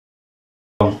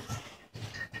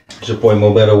It's your boy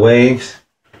Mo Better Waves,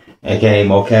 aka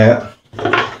Mocap.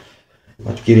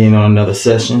 About to get in on another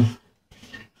session.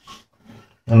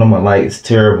 I know my light is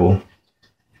terrible.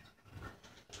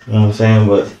 You know what I'm saying?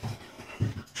 But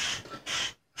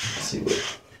let's see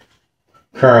what.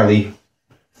 Currently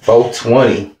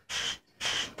 4:20.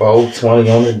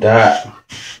 4:20 on the dot.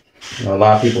 You know, a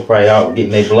lot of people probably out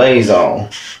getting their blaze on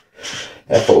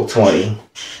at 4:20. You know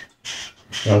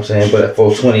what I'm saying? But at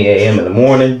 4:20 a.m. in the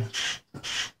morning,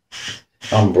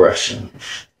 I'm brushing.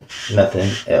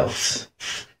 Nothing else.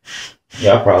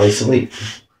 Y'all probably sleep.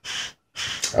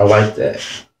 I like that.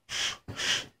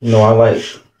 You know, I like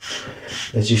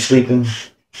that you sleeping.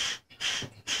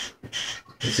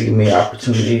 It's giving me an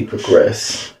opportunity to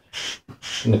progress.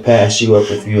 In the past, you up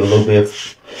with you a little bit,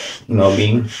 you know,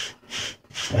 me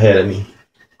ahead of me.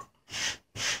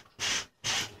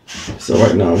 So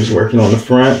right now I'm just working on the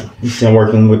front. You see I'm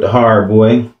working with the hard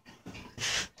boy.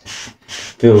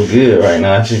 Feel good right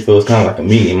now. Actually feels kind of like a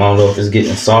medium. I don't know if it's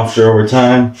getting softer over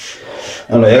time.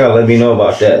 I don't know. Y'all gotta let me know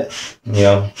about that. You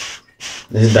know,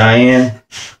 this is Diane.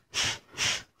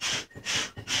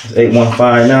 It's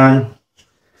 8159.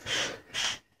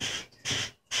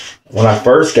 When I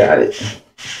first got it,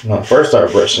 when I first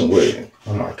started brushing with it,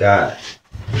 oh my God.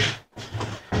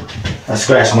 I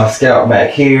scratched my scalp back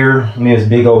here. I mean, it's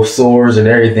big old sores and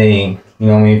everything, you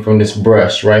know what I mean, from this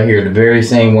brush right here, the very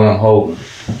same one I'm holding.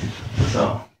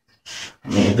 So, I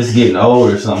mean, if it's getting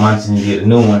old or something, I just need to get a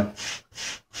new one.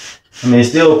 I mean, it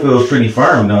still feels pretty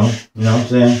firm though, you know what I'm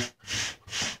saying?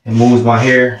 It moves my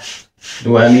hair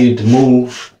the way I need it to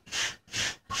move.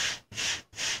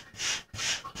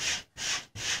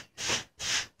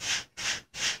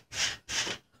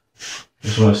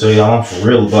 Just want to show y'all I'm for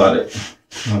real about it.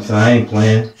 You know what I'm saying? I ain't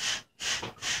playing.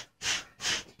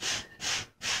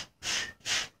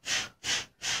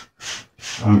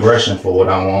 I'm brushing for what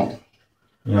I want.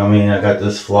 You know what I mean? I got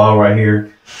this flaw right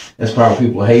here. That's probably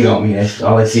people hate on me. That's,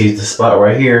 all they see is the spot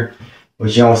right here.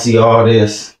 But you don't see all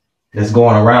this that's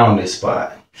going around this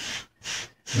spot.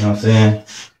 You know what I'm saying?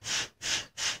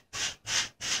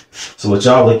 So what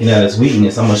y'all looking at as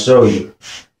weakness, I'm going to show you.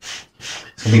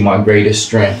 It's going to be my greatest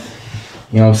strength.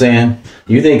 You know what I'm saying?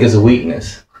 You think it's a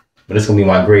weakness, but it's going to be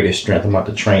my greatest strength. I'm about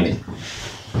to train it.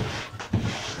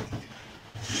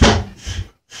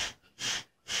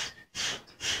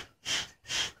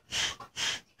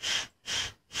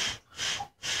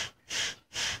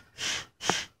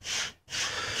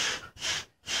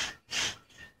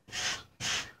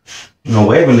 You know,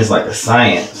 waving is like a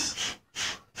science.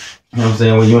 You know what I'm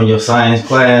saying? When you're in your science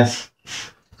class,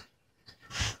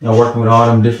 you know, working with all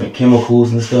them different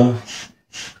chemicals and stuff,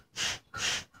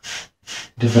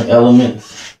 different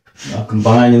elements, you know,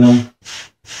 combining them,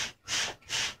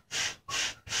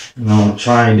 you know,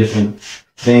 trying different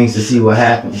things to see what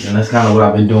happens. And that's kind of what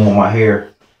I've been doing with my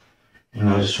hair. You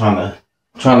know, just trying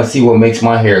to see what makes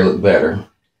my hair look better.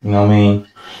 You know what I mean?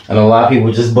 And a lot of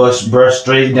people just brush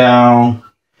straight down.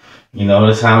 You know,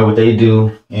 that's kind of what they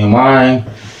do. And my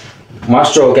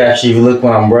stroke actually, if you look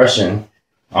when I'm brushing,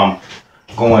 I'm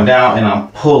going down and I'm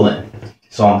pulling.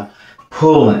 So I'm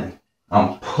pulling.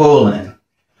 I'm pulling.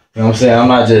 You know what I'm saying? I'm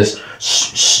not just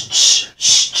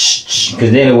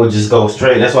because then it would just go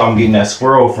straight. That's why I'm getting that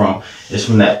swirl from. It's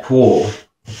from that pull.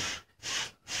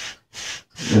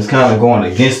 It's kind of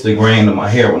going against the grain of my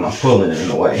hair when I'm pulling it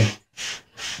in a way.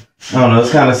 I don't know.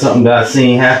 It's kind of something that I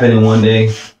seen happening one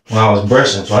day when I was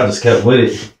brushing, so I just kept with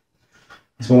it.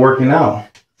 It's been working out.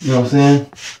 You know what I'm saying?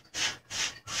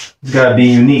 It's gotta be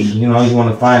unique. You know, you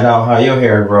want to find out how your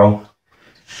hair grow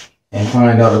and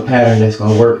find out a pattern that's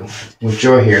gonna work with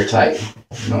your hair type.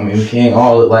 You know what I mean? We can't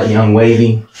all look like Young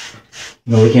Wavy.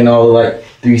 You know, we can't all look like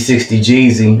 360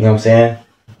 Jeezy. You know what I'm saying?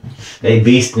 They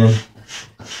beastin'.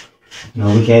 You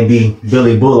know, we can't be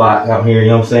Billy Bullock out here. You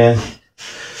know what I'm saying?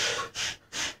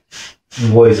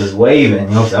 Them boys is waving, you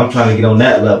know what I'm saying? I'm trying to get on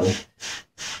that level. You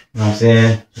know what I'm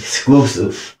saying?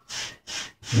 Exclusive.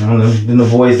 You know, them the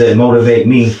boys that motivate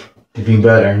me to be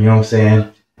better, you know what I'm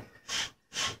saying?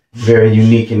 Very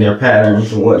unique in their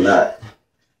patterns and whatnot.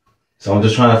 So I'm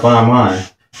just trying to find mine.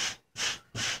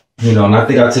 You know, and I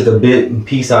think I took a bit and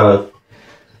piece out of,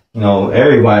 you know,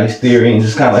 everybody's theory and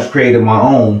just kind of like created my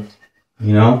own,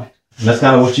 you know? And that's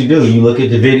kind of what you do. You look at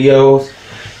the videos.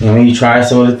 You know, you try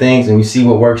some of the things and you see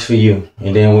what works for you.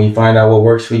 And then when you find out what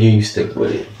works for you, you stick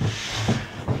with it.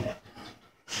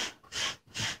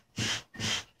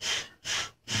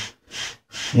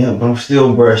 Yeah, but I'm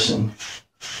still brushing.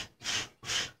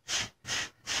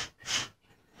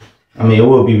 I mean, it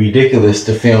would be ridiculous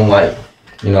to film like,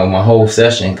 you know, my whole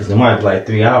session because it might be like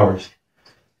 3 hours.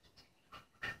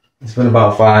 It's been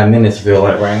about 5 minutes, I feel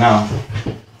like right now.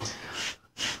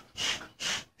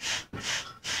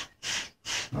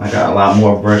 I got a lot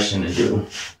more brushing to do.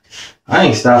 I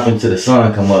ain't stopping till the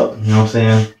sun come up. You know what I'm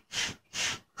saying?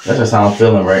 That's just how I'm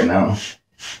feeling right now.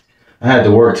 I had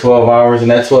to work 12 hours in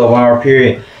that 12-hour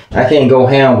period. I can't go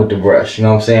ham with the brush. You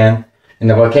know what I'm saying? And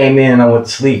if I came in and I went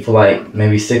to sleep for like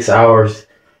maybe 6 hours,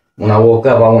 when I woke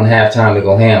up, I wouldn't have time to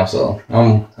go ham. So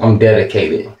I'm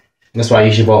dedicated. That's why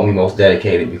you should vote me most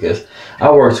dedicated, because I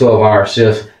work 12-hour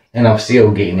shifts and I'm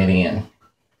still getting it in.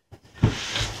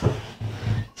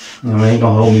 You know, ain't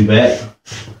gonna hold me back.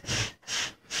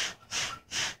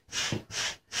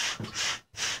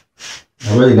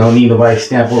 I really don't need nobody's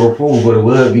stamp of approval, but it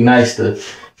would be nice to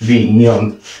be, you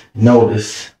know,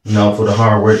 noticed, you know, for the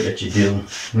hard work that you do.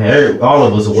 Now, all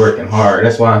of us are working hard.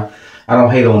 That's why I don't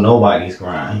hate on nobody's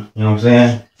grind. You know what I'm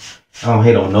saying? I don't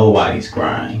hate on nobody's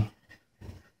grind.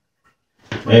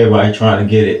 Everybody trying to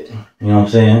get it. You know what I'm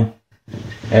saying?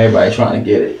 Everybody trying to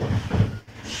get it.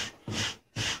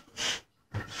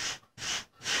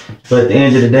 But at the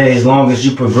end of the day, as long as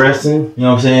you progressing, you know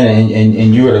what I'm saying,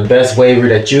 and you're the best waver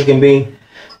that you can be,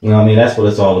 you know what I mean, that's what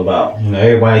it's all about. You know,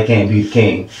 everybody can't be the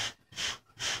king.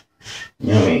 You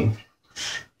know what I mean?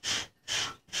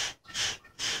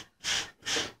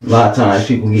 A lot of times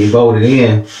people get voted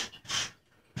in,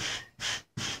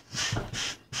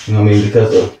 you know what I mean,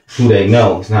 because of who they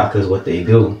know. It's not because of what they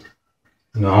do.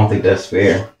 You know, I don't think that's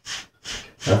fair.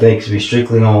 I think it should be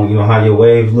strictly on, you know, how your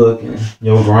waves look and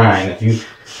your grind. If you, you know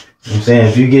what I'm saying,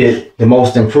 if you get the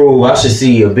most improved, I should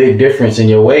see a big difference in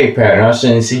your wave pattern. I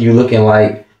shouldn't see you looking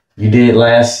like you did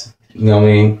last, you know what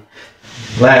I mean,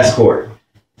 last quarter.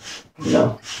 You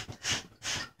know,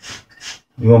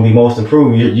 you want to be most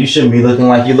improved, you shouldn't be looking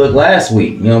like you looked last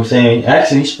week. You know what I'm saying?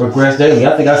 Actually, you should progress daily.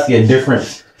 I think I see a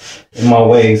difference in my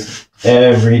waves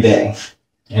every day.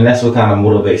 And that's what kind of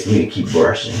motivates me to keep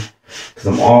brushing. Because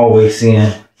I'm always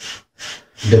seeing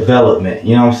development.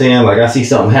 You know what I'm saying? Like I see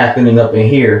something happening up in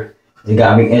here. It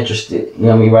got me interested. You know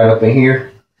what I mean? Right up in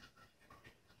here.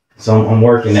 So I'm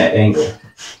working that angle.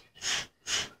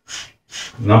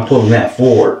 And I'm pulling that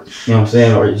forward. You know what I'm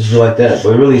saying? Or just like that.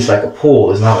 But really it's like a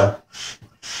pull. It's not a...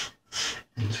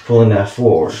 I'm just pulling that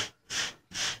forward.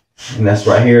 And that's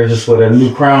right here. Just where the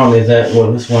new crown is at.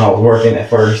 Well, this one I was working at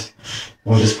first.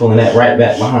 I'm just pulling that right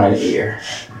back behind the ear.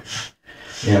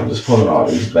 Yeah, I'm just pulling all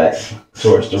these back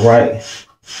towards the right.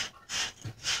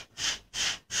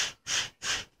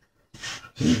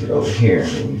 So you get over here.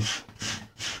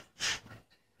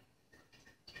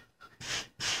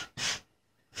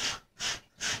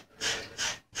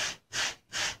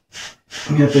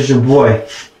 Yep, it's your boy.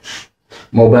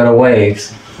 Mo Better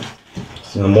Waves.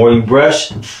 So the more you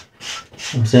brush,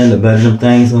 I'm saying, the better them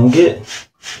things gonna get.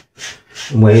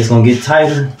 The waves gonna get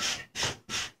tighter.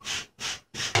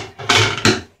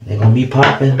 They're gonna be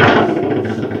popping.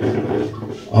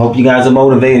 I hope you guys are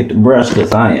motivated to brush,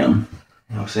 because I am. You know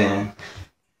what I'm saying?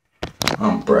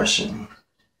 I'm brushing.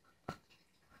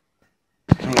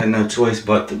 I ain't got no choice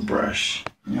but to brush.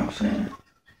 You know what I'm saying?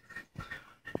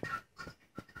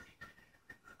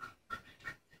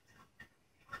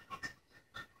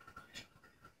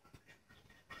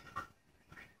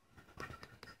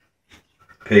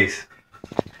 Peace.